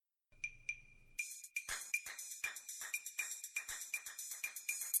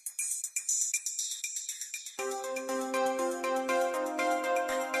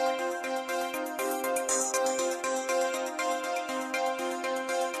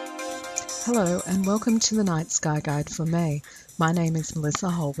Hello and welcome to the Night Sky Guide for May. My name is Melissa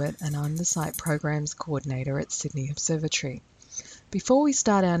Holbert and I'm the Site Programs Coordinator at Sydney Observatory. Before we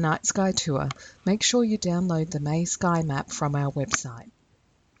start our night sky tour, make sure you download the May Sky Map from our website.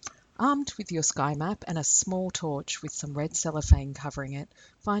 Armed with your sky map and a small torch with some red cellophane covering it,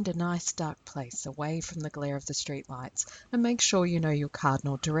 find a nice dark place away from the glare of the streetlights and make sure you know your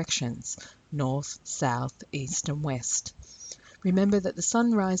cardinal directions: north, south, east and west. Remember that the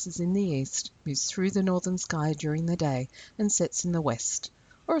sun rises in the east, moves through the northern sky during the day and sets in the west,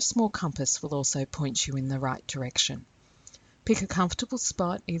 or a small compass will also point you in the right direction. Pick a comfortable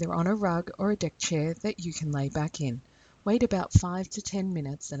spot either on a rug or a deck chair that you can lay back in. Wait about 5 to 10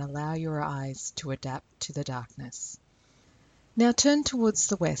 minutes and allow your eyes to adapt to the darkness. Now turn towards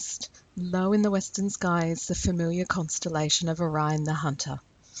the west. Low in the western sky is the familiar constellation of Orion the Hunter.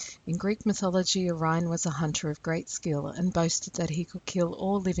 In Greek mythology, Orion was a hunter of great skill and boasted that he could kill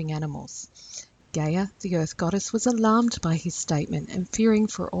all living animals. Gaia, the earth goddess, was alarmed by his statement, and fearing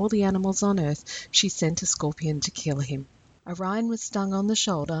for all the animals on earth, she sent a scorpion to kill him. Orion was stung on the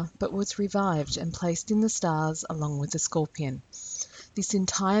shoulder, but was revived and placed in the stars along with the scorpion. This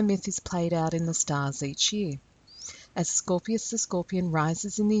entire myth is played out in the stars each year. As Scorpius the scorpion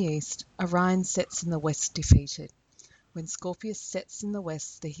rises in the east, Orion sets in the west defeated. When Scorpius sets in the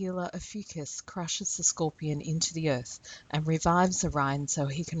west, the healer Ophiuchus crushes the scorpion into the earth and revives Orion so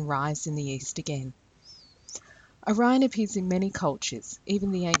he can rise in the east again. Orion appears in many cultures.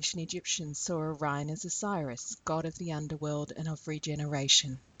 Even the ancient Egyptians saw Orion as Osiris, god of the underworld and of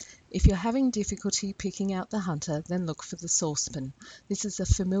regeneration. If you're having difficulty picking out the hunter, then look for the saucepan. This is a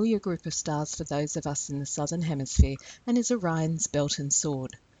familiar group of stars for those of us in the southern hemisphere and is Orion's belt and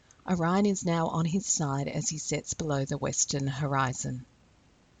sword. Orion is now on his side as he sets below the western horizon.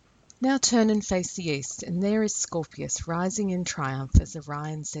 Now turn and face the east, and there is Scorpius rising in triumph as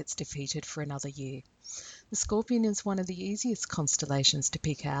Orion sets defeated for another year. The Scorpion is one of the easiest constellations to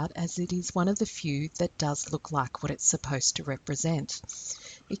pick out, as it is one of the few that does look like what it's supposed to represent.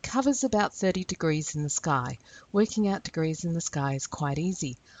 It covers about 30 degrees in the sky. Working out degrees in the sky is quite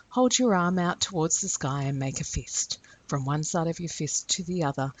easy. Hold your arm out towards the sky and make a fist. From one side of your fist to the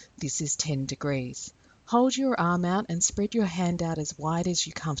other, this is 10 degrees. Hold your arm out and spread your hand out as wide as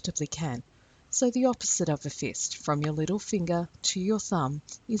you comfortably can. So the opposite of a fist, from your little finger to your thumb,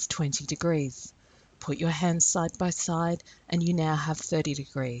 is 20 degrees. Put your hands side by side and you now have 30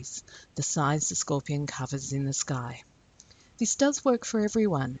 degrees, the size the scorpion covers in the sky. This does work for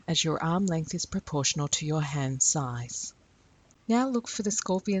everyone, as your arm length is proportional to your hand size. Now look for the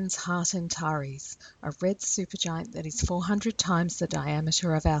scorpion's heart Antares, a red supergiant that is 400 times the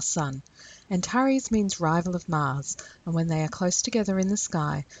diameter of our Sun. Antares means rival of Mars, and when they are close together in the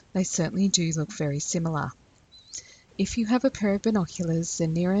sky, they certainly do look very similar. If you have a pair of binoculars,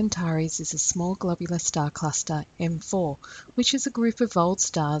 then near Antares is a small globular star cluster, M4, which is a group of old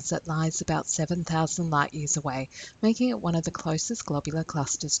stars that lies about 7,000 light-years away, making it one of the closest globular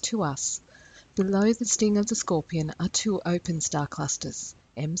clusters to us. Below the sting of the scorpion are two open star clusters,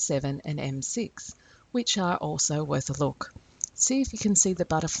 M7 and M6, which are also worth a look. See if you can see the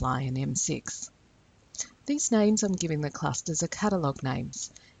butterfly in M6. These names I'm giving the clusters are catalogue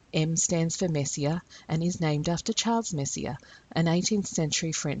names. M stands for Messier and is named after Charles Messier, an 18th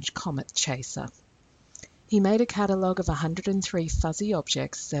century French comet chaser. He made a catalogue of 103 fuzzy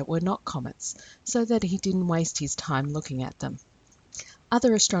objects that were not comets, so that he didn't waste his time looking at them.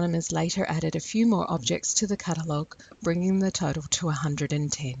 Other astronomers later added a few more objects to the catalogue, bringing the total to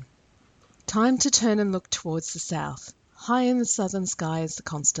 110. Time to turn and look towards the south. High in the southern sky is the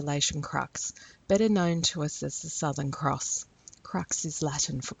constellation Crux, better known to us as the Southern Cross. Crux is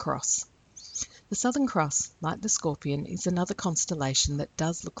Latin for cross. The Southern Cross, like the Scorpion, is another constellation that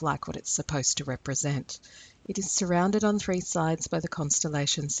does look like what it's supposed to represent. It is surrounded on three sides by the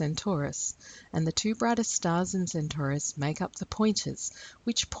constellation Centaurus, and the two brightest stars in Centaurus make up the pointers,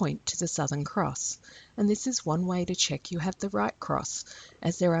 which point to the Southern Cross. And this is one way to check you have the right cross,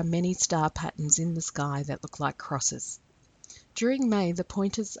 as there are many star patterns in the sky that look like crosses. During May, the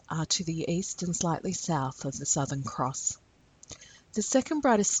pointers are to the east and slightly south of the Southern Cross. The second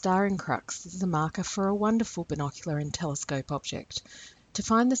brightest star in Crux is the marker for a wonderful binocular and telescope object. To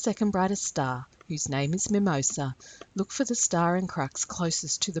find the second brightest star, whose name is Mimosa, look for the star in Crux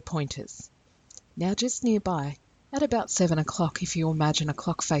closest to the pointers. Now just nearby, at about 7 o'clock, if you imagine a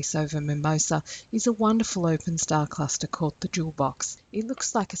clock face over Mimosa, is a wonderful open star cluster called the Jewel Box. It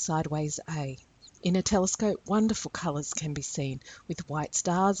looks like a sideways A. In a telescope, wonderful colours can be seen, with white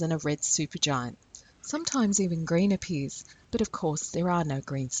stars and a red supergiant. Sometimes even green appears, but of course there are no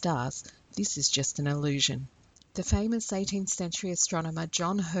green stars. This is just an illusion. The famous 18th century astronomer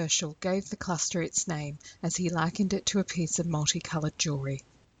John Herschel gave the cluster its name as he likened it to a piece of multicoloured jewellery.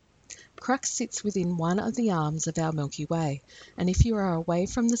 Crux sits within one of the arms of our Milky Way, and if you are away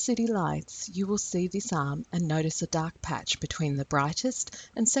from the city lights, you will see this arm and notice a dark patch between the brightest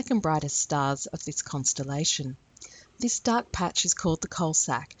and second brightest stars of this constellation. This dark patch is called the coal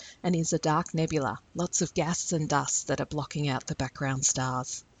sack and is a dark nebula, lots of gas and dust that are blocking out the background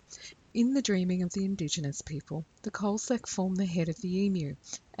stars. In the dreaming of the indigenous people, the coal sack formed the head of the emu,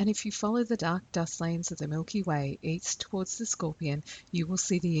 and if you follow the dark dust lanes of the Milky Way east towards the Scorpion, you will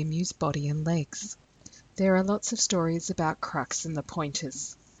see the emu's body and legs. There are lots of stories about Crux and the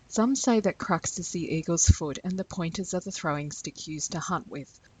pointers. Some say that Crux is the eagle's foot and the pointers are the throwing stick used to hunt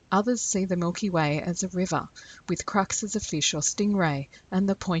with. Others see the Milky Way as a river, with Crux as a fish or stingray, and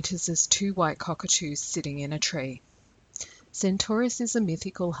the pointers as two white cockatoos sitting in a tree. Centaurus is a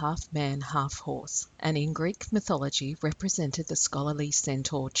mythical half-man, half-horse, and in Greek mythology represented the scholarly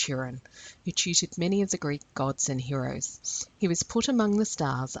centaur Chiron, who tutored many of the Greek gods and heroes. He was put among the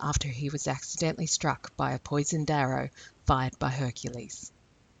stars after he was accidentally struck by a poisoned arrow fired by Hercules.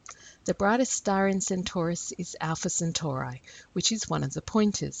 The brightest star in Centaurus is Alpha Centauri, which is one of the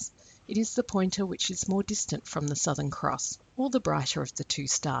pointers. It is the pointer which is more distant from the Southern Cross, or the brighter of the two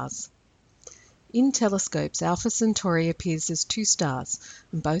stars. In telescopes, Alpha Centauri appears as two stars,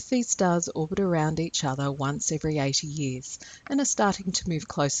 and both these stars orbit around each other once every 80 years, and are starting to move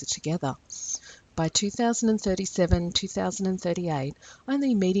closer together. By 2037-2038,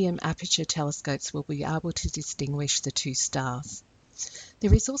 only medium aperture telescopes will be able to distinguish the two stars.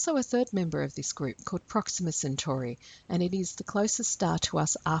 There is also a third member of this group called Proxima Centauri, and it is the closest star to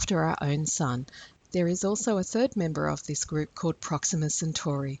us after our own Sun. There is also a third member of this group called Proxima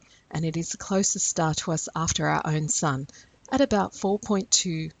Centauri, and it is the closest star to us after our own Sun, at about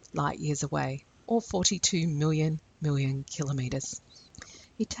 4.2 light years away, or 42 million kilometres.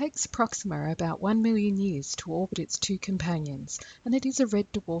 It takes Proxima about 1 million years to orbit its two companions, and it is a red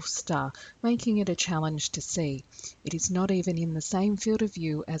dwarf star, making it a challenge to see. It is not even in the same field of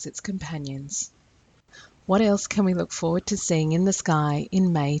view as its companions. What else can we look forward to seeing in the sky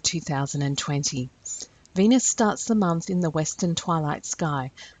in May 2020? Venus starts the month in the western twilight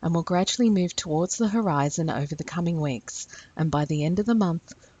sky and will gradually move towards the horizon over the coming weeks, and by the end of the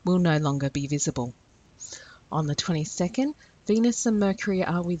month will no longer be visible. On the 22nd, Venus and Mercury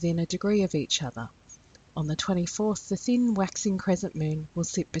are within a degree of each other. On the 24th, the thin waxing crescent moon will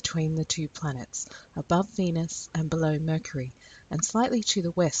sit between the two planets, above Venus and below Mercury, and slightly to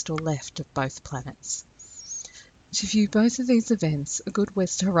the west or left of both planets. To view both of these events, a good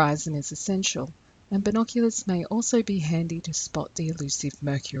west horizon is essential, and binoculars may also be handy to spot the elusive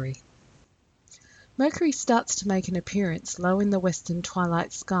Mercury. Mercury starts to make an appearance low in the western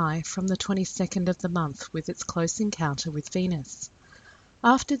twilight sky from the 22nd of the month with its close encounter with Venus.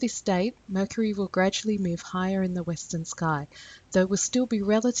 After this date, Mercury will gradually move higher in the western sky, though it will still be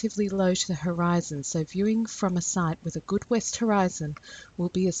relatively low to the horizon, so viewing from a site with a good west horizon will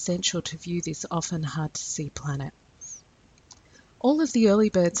be essential to view this often hard-to-see planet. All of the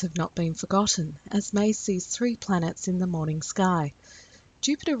early birds have not been forgotten, as May sees 3 planets in the morning sky.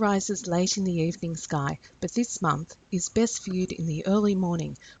 Jupiter rises late in the evening sky, but this month is best viewed in the early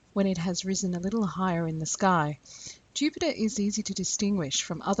morning, when it has risen a little higher in the sky. Jupiter is easy to distinguish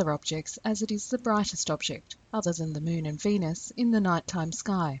from other objects as it is the brightest object, other than the Moon and Venus, in the nighttime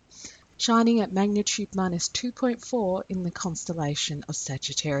sky, shining at magnitude -2.4 in the constellation of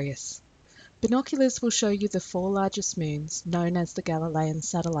Sagittarius. Binoculars will show you the 4 largest moons, known as the Galilean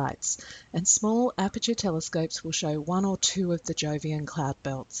satellites, and small aperture telescopes will show 1 or 2 of the Jovian cloud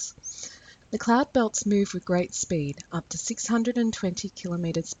belts. The cloud belts move with great speed, up to 620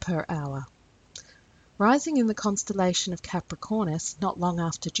 kilometers per hour. Rising in the constellation of Capricornus, not long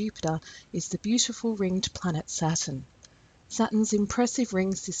after Jupiter, is the beautiful ringed planet Saturn. Saturn's impressive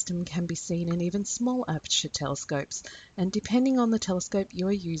ring system can be seen in even small aperture telescopes, and depending on the telescope you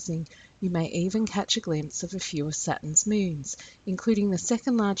are using, you may even catch a glimpse of a few of Saturn's moons, including the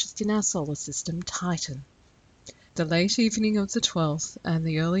second largest in our solar system, Titan. The late evening of the 12th and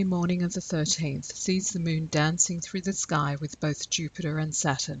the early morning of the 13th sees the moon dancing through the sky with both Jupiter and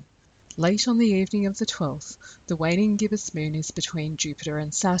Saturn. Late on the evening of the 12th, the waning gibbous moon is between Jupiter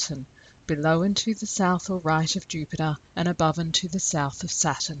and Saturn, below and to the south or right of Jupiter, and above and to the south of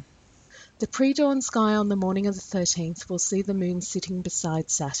Saturn. The pre-dawn sky on the morning of the 13th will see the moon sitting beside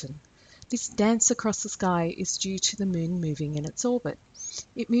Saturn. This dance across the sky is due to the moon moving in its orbit.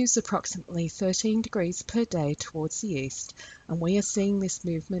 It moves approximately 13 degrees per day towards the east, and we are seeing this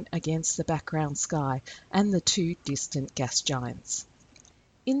movement against the background sky and the 2 distant gas giants.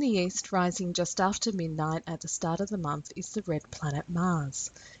 In the east, rising just after midnight at the start of the month, is the red planet Mars.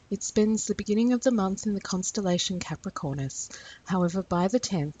 It spends the beginning of the month in the constellation Capricornus, however by the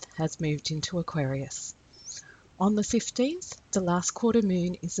 10th has moved into Aquarius. On the 15th, the last quarter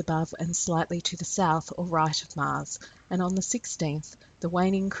moon is above and slightly to the south or right of Mars, and on the 16th, the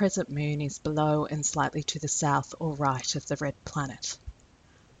waning crescent moon is below and slightly to the south or right of the red planet.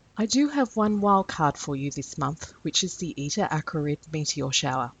 I do have one wild card for you this month, which is the Eta Aquarid meteor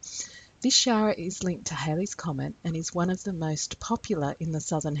shower. This shower is linked to Halley's Comet and is one of the most popular in the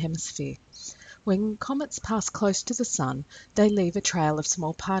southern hemisphere. When comets pass close to the Sun, they leave a trail of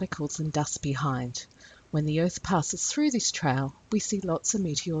small particles and dust behind. When the Earth passes through this trail, we see lots of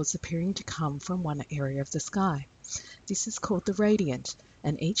meteors appearing to come from one area of the sky. This is called the radiant,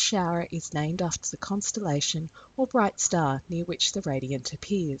 and each shower is named after the constellation or bright star near which the radiant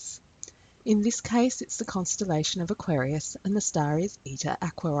appears. In this case, it's the constellation of Aquarius, and the star is Eta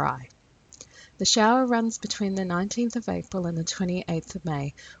Aquarii. The shower runs between the 19th of April and the 28th of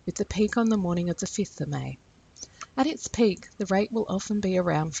May, with the peak on the morning of the 5th of May. At its peak, the rate will often be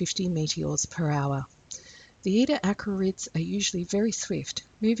around 50 meteors per hour. The Eta Aquarids are usually very swift,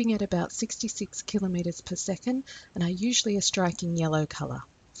 moving at about 66 kilometers per second and are usually a striking yellow color.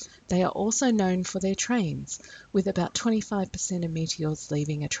 They are also known for their trains, with about 25% of meteors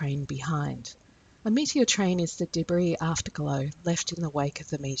leaving a train behind. A meteor train is the debris afterglow left in the wake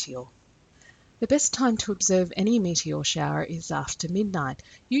of the meteor. The best time to observe any meteor shower is after midnight,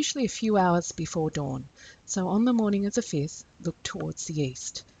 usually a few hours before dawn. So on the morning of the 5th, look towards the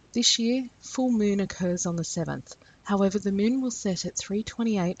east. This year, full moon occurs on the 7th. However, the moon will set at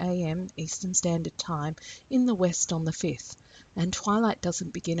 3:28 a.m. Eastern Standard Time in the west on the 5th, and twilight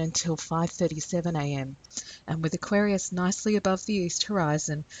doesn't begin until 5:37 a.m. And with Aquarius nicely above the east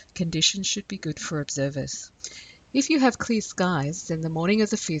horizon, conditions should be good for observers. If you have clear skies, then the morning of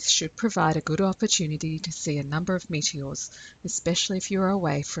the 5th should provide a good opportunity to see a number of meteors, especially if you are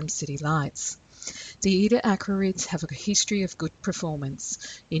away from city lights. The Eta Aquarids have a history of good performance.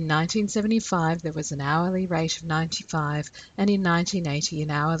 In 1975 there was an hourly rate of 95 and in 1980 an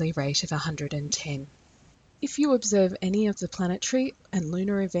hourly rate of 110. If you observe any of the planetary and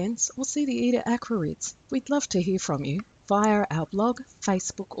lunar events or see the Eta Aquarids, we'd love to hear from you via our blog,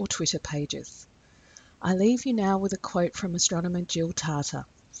 Facebook or Twitter pages. I leave you now with a quote from astronomer Jill Tarter.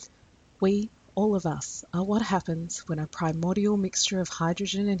 "We, all of us, are what happens when a primordial mixture of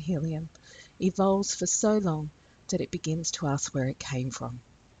hydrogen and helium evolves for so long that it begins to ask where it came from."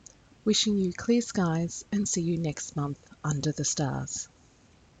 Wishing you clear skies and see you next month under the stars.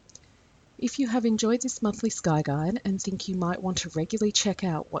 If you have enjoyed this monthly Sky Guide and think you might want to regularly check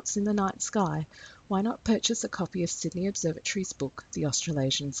out what's in the night sky, why not purchase a copy of Sydney Observatory's book, The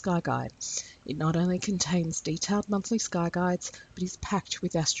Australasian Sky Guide. It not only contains detailed monthly sky guides, but is packed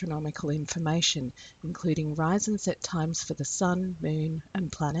with astronomical information, including rise and set times for the Sun, Moon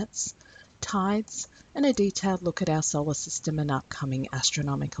and planets, tides, and a detailed look at our solar system and upcoming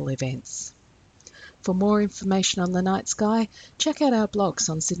astronomical events. For more information on the night sky, check out our blogs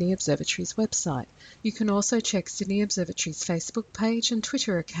on Sydney Observatory's website. You can also check Sydney Observatory's Facebook page and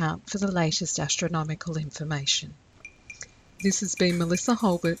Twitter account for the latest astronomical information. This has been Melissa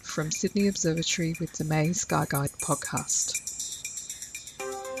Holbert from Sydney Observatory with the May Sky Guide podcast.